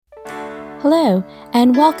Hello,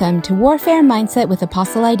 and welcome to Warfare Mindset with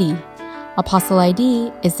Apostle ID. Apostle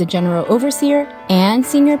ID is the General Overseer and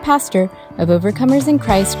Senior Pastor of Overcomers in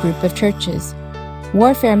Christ group of churches.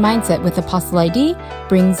 Warfare Mindset with Apostle ID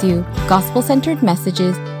brings you gospel-centered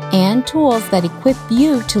messages and tools that equip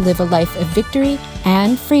you to live a life of victory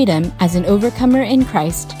and freedom as an overcomer in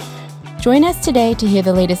Christ. Join us today to hear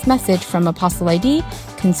the latest message from Apostle ID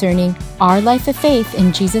concerning our life of faith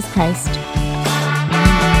in Jesus Christ.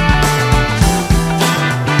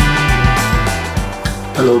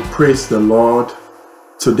 Hello, praise the Lord.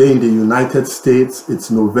 Today in the United States,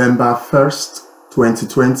 it's November 1st,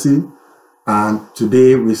 2020. And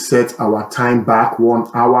today we set our time back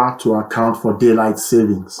 1 hour to account for daylight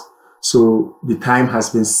savings. So the time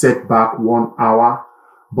has been set back 1 hour,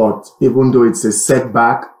 but even though it's a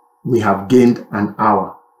setback, we have gained an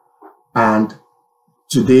hour. And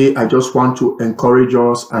today I just want to encourage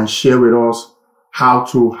us and share with us how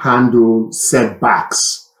to handle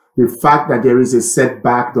setbacks. The fact that there is a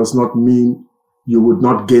setback does not mean you would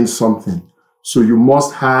not gain something. So you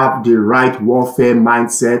must have the right warfare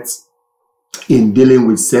mindset in dealing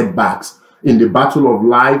with setbacks. In the battle of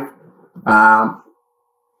life,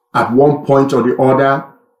 at one point or the other,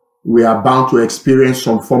 we are bound to experience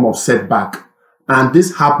some form of setback. And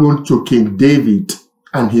this happened to King David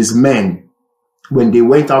and his men when they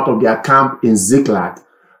went out of their camp in Ziklag.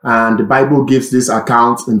 And the Bible gives this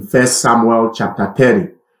account in 1 Samuel chapter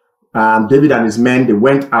 30. David and his men, they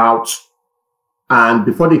went out, and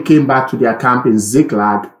before they came back to their camp in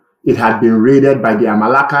Ziklag, it had been raided by the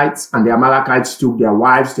Amalekites, and the Amalekites took their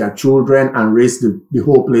wives, their children, and razed the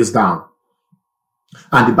whole place down.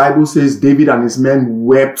 And the Bible says David and his men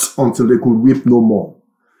wept until they could weep no more.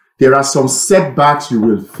 There are some setbacks you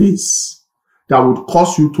will face that would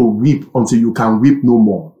cause you to weep until you can weep no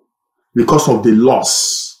more because of the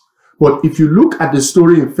loss. But if you look at the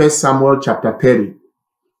story in 1 Samuel chapter 30,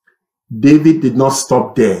 David did not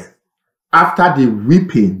stop there. After the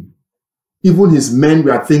weeping, even his men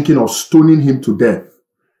were thinking of stoning him to death.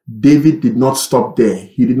 David did not stop there.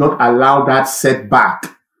 He did not allow that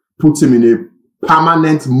setback put him in a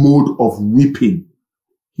permanent mode of weeping.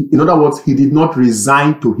 In other words, he did not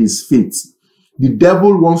resign to his fate. The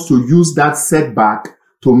devil wants to use that setback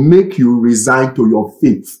to make you resign to your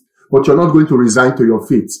fate. But you're not going to resign to your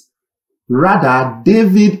fate. Rather,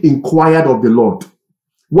 David inquired of the Lord.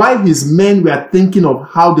 While his men were thinking of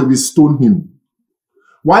how they will stone him,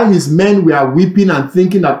 while his men were weeping and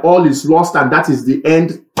thinking that all is lost and that is the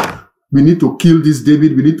end, we need to kill this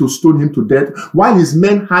David, we need to stone him to death. While his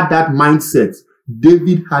men had that mindset,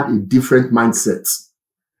 David had a different mindset.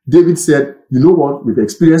 David said, you know what, we've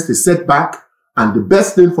experienced a setback, and the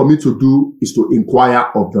best thing for me to do is to inquire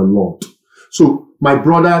of the Lord. So, my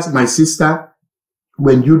brothers, my sister,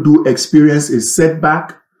 when you do experience a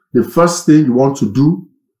setback, the first thing you want to do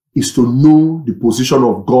is to know the position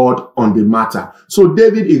of God on the matter. So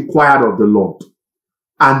David inquired of the Lord,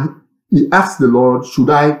 and he asked the Lord, should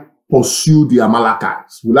I pursue the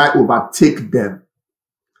Amalekites? Will I overtake them?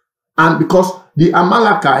 And because the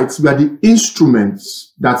Amalekites were the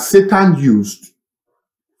instruments that Satan used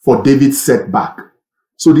for David's setback.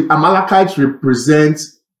 So the Amalekites represent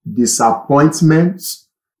disappointment.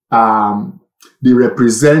 They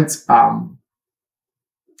represent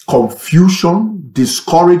confusion,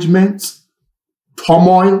 discouragement,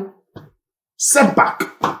 turmoil, setback.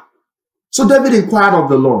 So David inquired of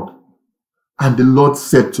the Lord, and the Lord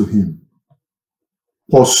said to him,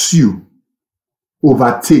 pursue,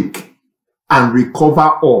 overtake, and recover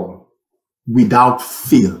all without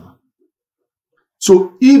fail.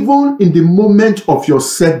 So even in the moment of your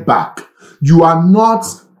setback, you are not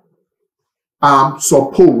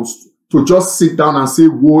supposed to just sit down and say,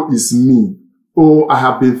 woe is me. Oh, I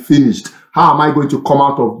have been finished. How am I going to come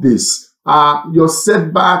out of this? Your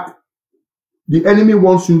setback, the enemy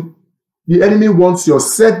wants your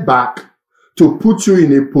setback to put you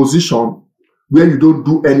in a position where you don't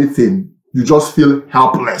do anything. You just feel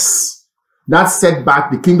helpless. That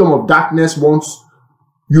setback, the kingdom of darkness wants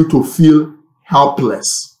you to feel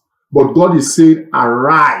helpless. But God is saying,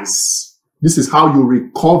 arise. This is how you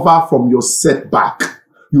recover from your setback.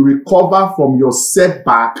 You recover from your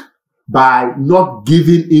setback by not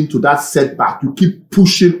giving in to that setback. You keep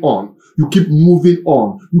pushing on. You keep moving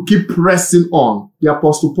on. You keep pressing on. The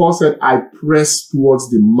Apostle Paul said, I press towards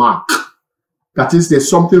the mark. That is, there's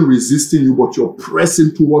something resisting you, but you're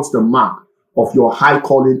pressing towards the mark of your high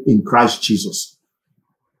calling in Christ Jesus.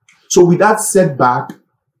 So with that setback,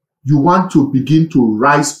 you want to begin to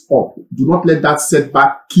rise up. Do not let that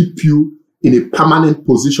setback keep you in a permanent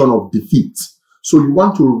position of defeat. So you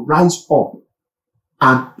want to rise up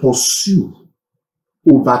and pursue,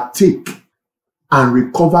 overtake, and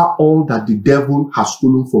recover all that the devil has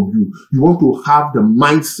stolen from you. You want to have the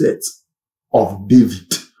mindset of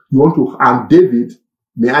David. And David,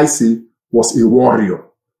 may I say, was a warrior.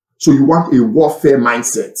 So you want a warfare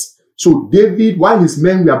mindset. So David, while his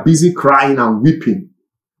men were busy crying and weeping,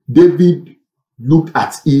 David looked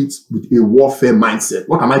at it with a warfare mindset.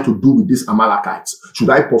 What am I to do with these Amalekites? Should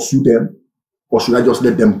I pursue them or should I just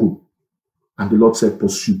let them go? And the Lord said,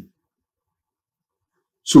 pursue.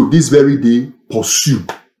 So this very day, pursue.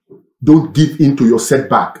 Don't give in to your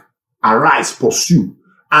setback. Arise, pursue.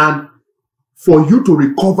 And for you to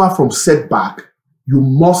recover from setback, you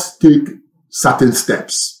must take certain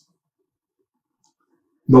steps.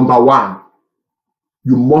 Number one,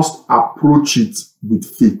 you must approach it with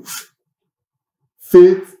faith.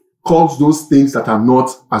 Faith calls those things that are not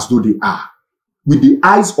as though they are. With the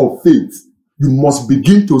eyes of faith, you must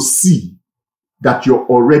begin to see that you're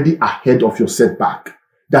already ahead of your setback,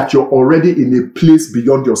 that you're already in a place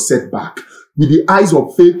beyond your setback. With the eyes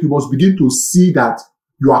of faith, you must begin to see that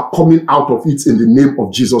you are coming out of it in the name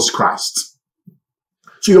of Jesus Christ.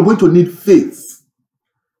 So you're going to need faith.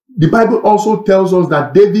 The Bible also tells us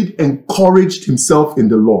that David encouraged himself in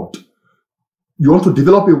the Lord. You want to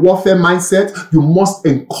develop a warfare mindset, you must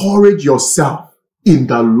encourage yourself in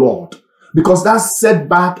the Lord, because that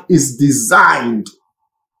setback is designed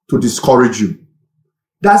to discourage you.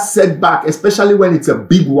 That setback, especially when it's a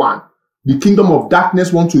big one, the kingdom of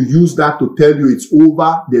darkness wants to use that to tell you it's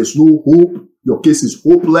over, there's no hope, your case is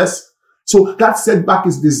hopeless. So that setback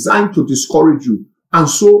is designed to discourage you. And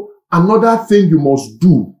so another thing you must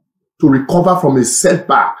do to recover from a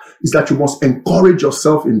setback is that you must encourage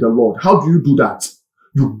yourself in the Lord. How do you do that?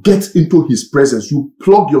 You get into his presence. You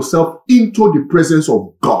plug yourself into the presence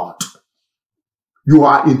of God. You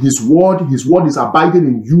are in his word. His word is abiding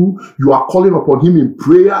in you. You are calling upon him in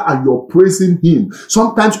prayer and you're praising him.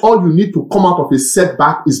 Sometimes all you need to come out of a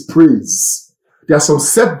setback is praise. There are some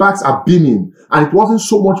setbacks I've been in, and it wasn't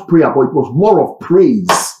so much prayer, but it was more of praise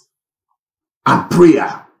and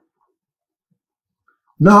prayer.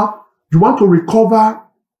 Now, you want to recover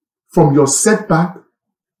from your setback,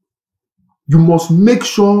 you must make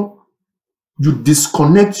sure you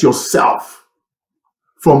disconnect yourself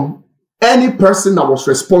from any person that was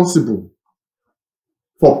responsible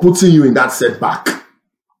for putting you in that setback.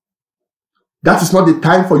 That is not the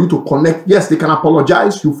time for you to connect. Yes, they can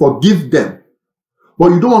apologize, you forgive them.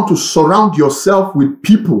 But you don't want to surround yourself with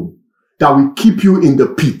people that will keep you in the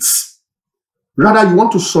pits. Rather, you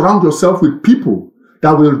want to surround yourself with people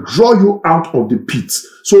that will draw you out of the pit.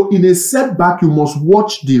 So in a setback, you must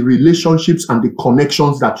watch the relationships and the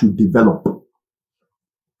connections that you develop.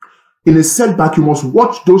 In a setback, you must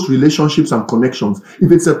watch those relationships and connections.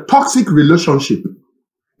 If it's a toxic relationship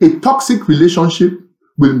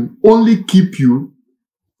will only keep you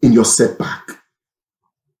in your setback.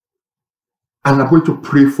 And I'm going to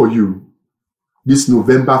pray for you this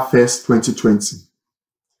November 1st, 2020,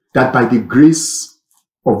 that by the grace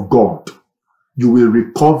of God, you will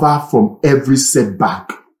recover from every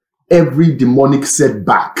setback, every demonic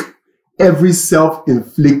setback, every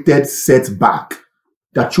self-inflicted setback,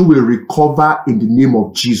 that you will recover in the name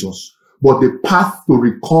of Jesus. But the path to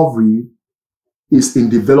recovery is in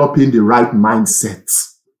developing the right mindset.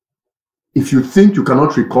 If you think you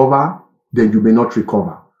cannot recover, then you may not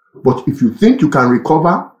recover. But if you think you can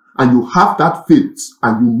recover and you have that faith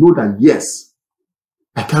and you know that, yes,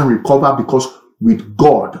 I can recover because with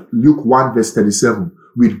God, Luke 1 verse 37,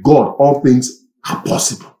 with God, all things are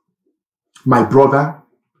possible. My brother,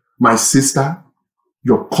 my sister,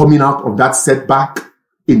 you're coming out of that setback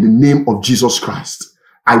in the name of Jesus Christ.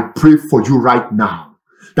 I pray for you right now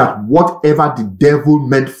that whatever the devil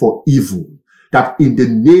meant for evil, that in the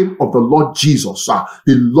name of the Lord Jesus,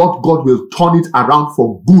 the Lord God will turn it around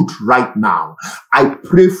for good right now. I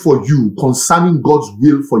pray for you concerning God's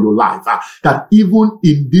will for your life, that even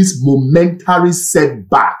in this momentary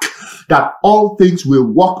setback, that all things will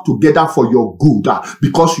work together for your good,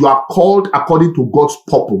 because you are called according to God's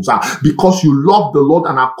purpose, because you love the Lord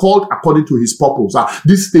and are called according to his purpose.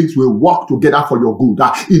 These things will work together for your good.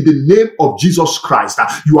 In the name of Jesus Christ,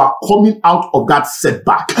 you are coming out of that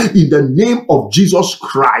setback. In the name of Jesus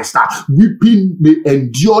Christ, weeping may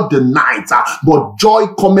endure the night, but joy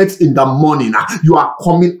cometh in the morning. You are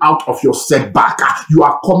coming out of your setback. You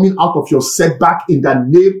are coming out of your setback in the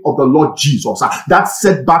name of the Lord Jesus. That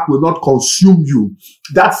setback will not consume you.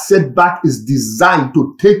 That setback is designed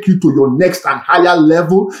to take you to your next and higher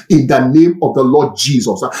level in the name of the Lord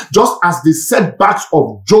Jesus. Just as the setbacks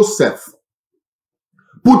of Joseph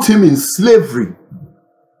put him in slavery,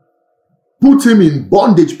 put him in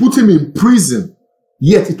bondage, put him in prison,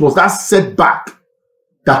 yet it was that setback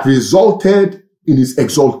that resulted in his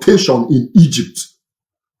exaltation in Egypt.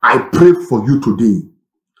 I pray for you today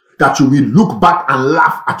that you will look back and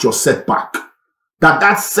laugh at your setback.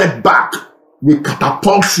 That setback will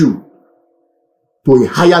catapult you to a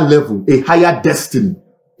higher level, a higher destiny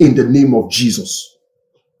in the name of Jesus.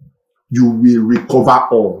 You will recover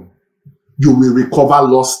all. You will recover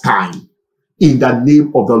lost time in the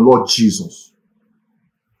name of the Lord Jesus.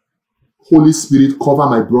 Holy Spirit, cover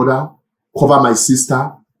my brother, cover my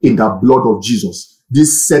sister in the blood of Jesus.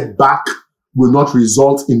 This setback will not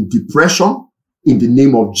result in depression in the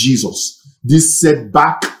name of Jesus. This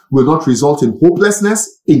setback will not result in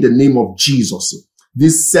hopelessness in the name of Jesus.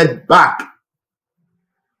 This setback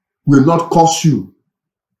will not cause you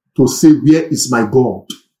to say, where is my God?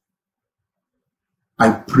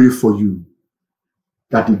 I pray for you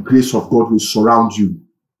that the grace of God will surround you.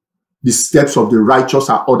 The steps of the righteous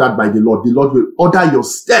are ordered by the Lord. The Lord will order your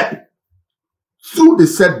step through the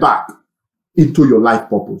setback into your life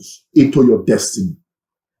purpose, into your destiny.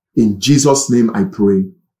 In Jesus' name I pray.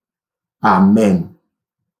 Amen.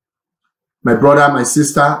 My brother, my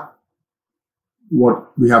sister,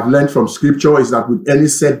 what we have learned from scripture is that with any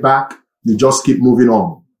setback, you just keep moving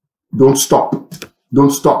on. Don't stop. Don't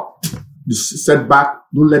stop. The setback,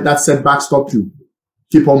 don't let that setback stop you.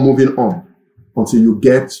 Keep on moving on until you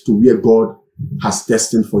get to where God has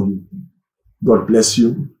destined for you. God bless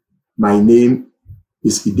you. My name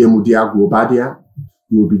is Idemudia Obadia.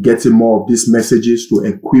 You will be getting more of these messages to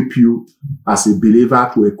equip you as a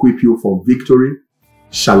believer, to equip you for victory.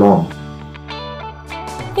 Shalom.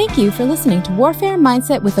 Thank you for listening to Warfare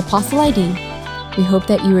Mindset with Apostle ID. We hope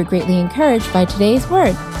that you were greatly encouraged by today's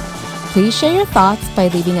word. Please share your thoughts by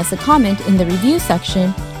leaving us a comment in the review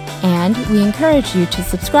section, and we encourage you to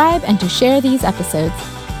subscribe and to share these episodes.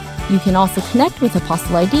 You can also connect with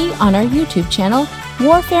Apostle ID on our YouTube channel,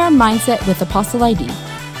 Warfare Mindset with Apostle ID.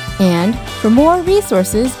 And for more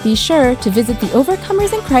resources, be sure to visit the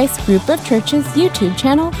Overcomers in Christ group of churches YouTube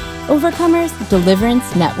channel, Overcomers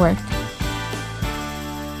Deliverance Network.